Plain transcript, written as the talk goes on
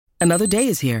Another day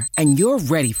is here, and you're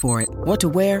ready for it. What to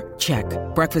wear? Check.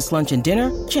 Breakfast, lunch, and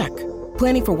dinner? Check.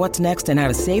 Planning for what's next and how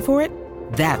to save for it?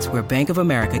 That's where Bank of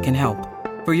America can help.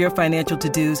 For your financial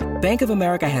to-dos, Bank of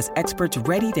America has experts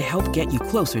ready to help get you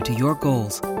closer to your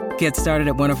goals. Get started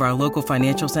at one of our local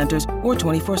financial centers or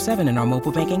 24/7 in our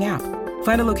mobile banking app.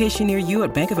 Find a location near you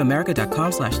at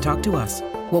bankofamerica.com/talktous.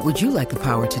 What would you like the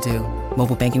power to do?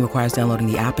 Mobile banking requires downloading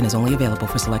the app and is only available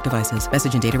for select devices.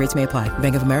 Message and data rates may apply.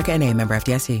 Bank of America N.A., member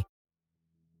FDIC.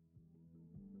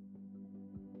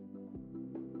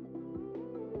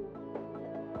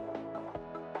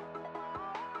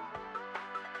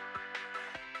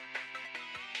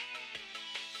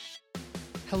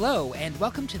 Hello, and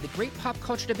welcome to the Great Pop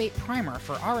Culture Debate Primer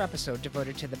for our episode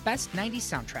devoted to the best 90s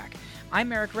soundtrack.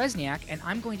 I'm Eric Resniak, and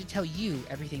I'm going to tell you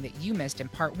everything that you missed in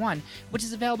Part 1, which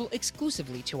is available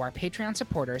exclusively to our Patreon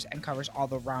supporters and covers all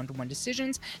the Round 1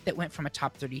 decisions that went from a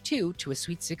top 32 to a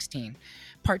Sweet 16.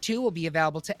 Part 2 will be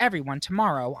available to everyone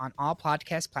tomorrow on all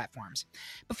podcast platforms.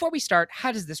 Before we start,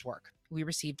 how does this work? We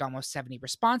received almost 70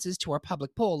 responses to our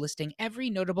public poll listing every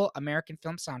notable American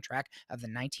film soundtrack of the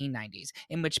 1990s,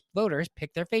 in which voters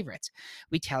picked their favorites.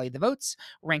 We tallied the votes,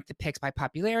 ranked the picks by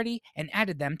popularity, and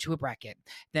added them to a bracket.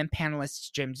 Then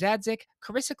panelists Jim Zadzik,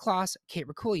 Carissa Kloss, Kate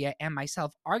Rakulia, and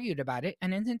myself argued about it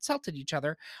and then insulted each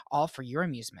other, all for your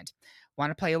amusement.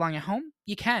 Want to play along at home?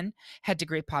 You can. Head to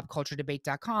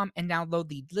greatpopculturedebate.com and download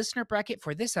the listener bracket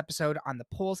for this episode on the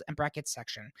polls and brackets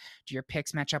section. Do your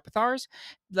picks match up with ours?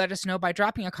 Let us know by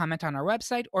dropping a comment on our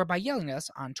website or by yelling at us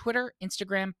on Twitter,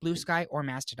 Instagram, Blue Sky, or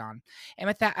Mastodon. And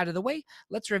with that out of the way,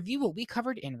 let's review what we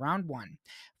covered in round 1.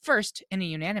 First, in a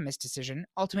unanimous decision,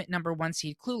 ultimate number 1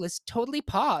 seed Clueless totally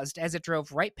paused as it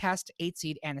drove right past 8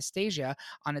 seed Anastasia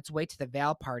on its way to the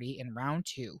Val party in round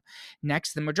 2.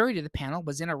 Next, the majority of the panel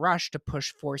was in a rush to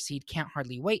push 4 seed Can't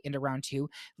Hardly Wait into round 2,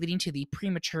 leading to the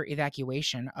premature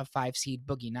evacuation of 5 seed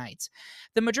Boogie Nights.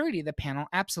 The majority of the panel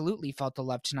absolutely felt the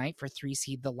love tonight for 3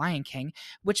 seed The Lion King,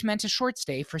 which meant a short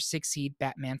stay for 6 seed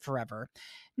Batman Forever.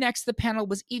 Next, the panel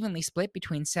was evenly split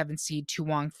between 7 seed To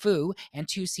Wong Foo and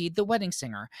 2 seed The Wedding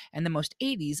Singer, and the most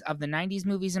 80s of the 90s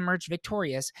movies emerged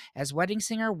victorious as Wedding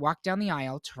Singer walked down the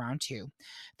aisle to round 2.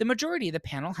 The majority of the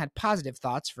panel had positive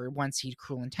thoughts for 1 seed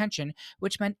Cruel Intention,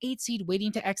 which meant 8 seed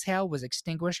Waiting to Exhale was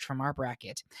extinguished from our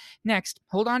bracket. Next,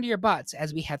 hold on to your butts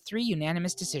as we had 3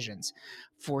 unanimous decisions.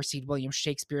 4 seed William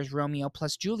Shakespeare's Romeo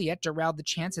plus Juliet derailed the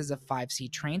chances of 5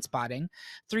 seed Trainspotting,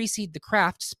 3 seed The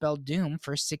Craft spelled doom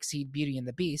for 6 seed Beauty and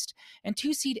the Beast, and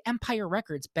 2 seed Empire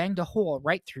Records banged a hole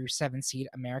right through 7 seed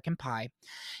American Pie.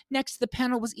 Next, the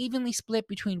panel was evenly split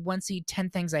between 1 seed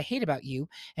 10 Things I Hate About You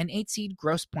and 8 seed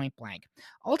Gross Point Blank.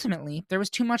 Ultimately, there was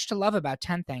too much to love about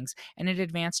 10 Things, and it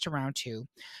advanced to round 2.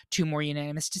 2 more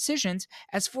unanimous decisions,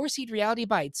 as 4 seed Reality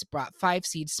Bites brought 5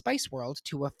 seed Spice World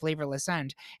to a flavorless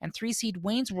end, and 3 seed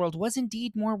Wayne's World was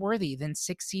indeed more worthy than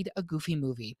 6 seed A Goofy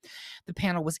Movie. The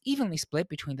panel was evenly split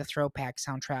between the throwback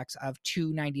soundtracks of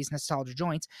 2 90s nostalgia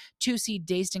joints, 2 seed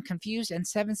Dazed and Confused, and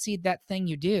 7 seed That Thing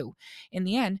You Do. In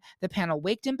the end, the panel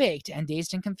waked and baked, and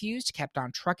Dazed and Confused kept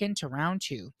on trucking to round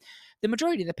 2. The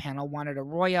majority of the panel wanted a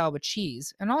Royale with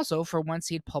cheese, and also for 1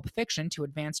 seed Pulp Fiction to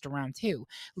advance to round 2,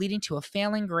 leading to a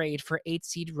failing grade for 8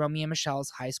 seed Romeo and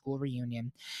Michelle's High School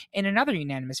Reunion. In another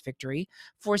unanimous victory,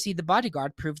 4 seed The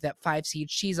Bodyguard proved that 5 seed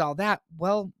She's All That,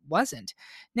 well, wasn't.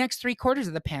 Next, 3/4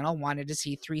 of the panel wanted to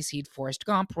see 3 seed Forrest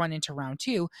Gump run into round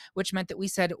 2, which meant that we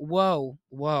said whoa,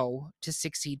 whoa to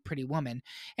 6 seed Pretty Woman.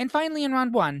 And finally, in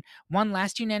round 1, one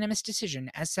last unanimous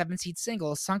decision as 7 seed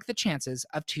Single sunk the chances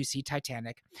of 2 seed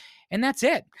Titanic. And that's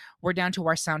it. We're down to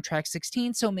our soundtrack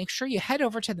 16, so make sure you head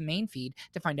over to the main feed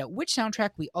to find out which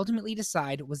soundtrack we ultimately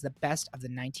decide was the best of the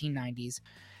 1990s.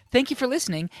 Thank you for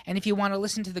listening, and if you want to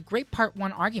listen to the great Part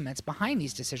 1 arguments behind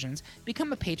these decisions,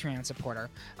 become a Patreon supporter.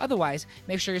 Otherwise,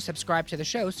 make sure you subscribe to the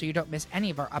show so you don't miss any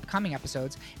of our upcoming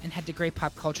episodes, and head to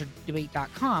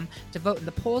greatpopculturedebate.com to vote in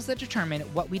the polls that determine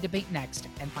what we debate next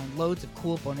and find loads of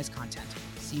cool bonus content.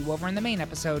 See you over in the main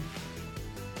episode.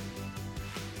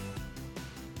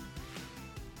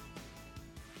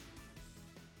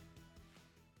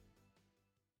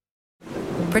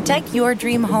 Protect your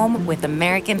dream home with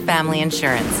American Family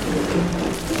Insurance.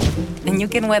 And you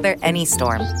can weather any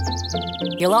storm.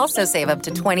 You'll also save up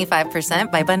to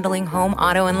 25% by bundling home,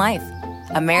 auto, and life.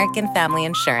 American Family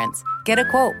Insurance. Get a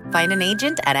quote. Find an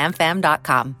agent at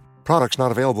amfam.com. Products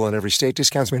not available in every state.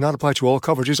 Discounts may not apply to all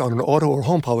coverages on an auto or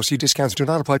home policy. Discounts do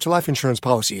not apply to life insurance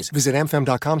policies. Visit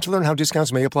amfam.com to learn how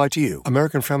discounts may apply to you.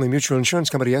 American Family Mutual Insurance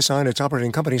Company, SI, and its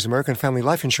operating companies, American Family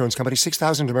Life Insurance Company,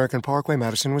 6000 American Parkway,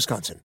 Madison, Wisconsin.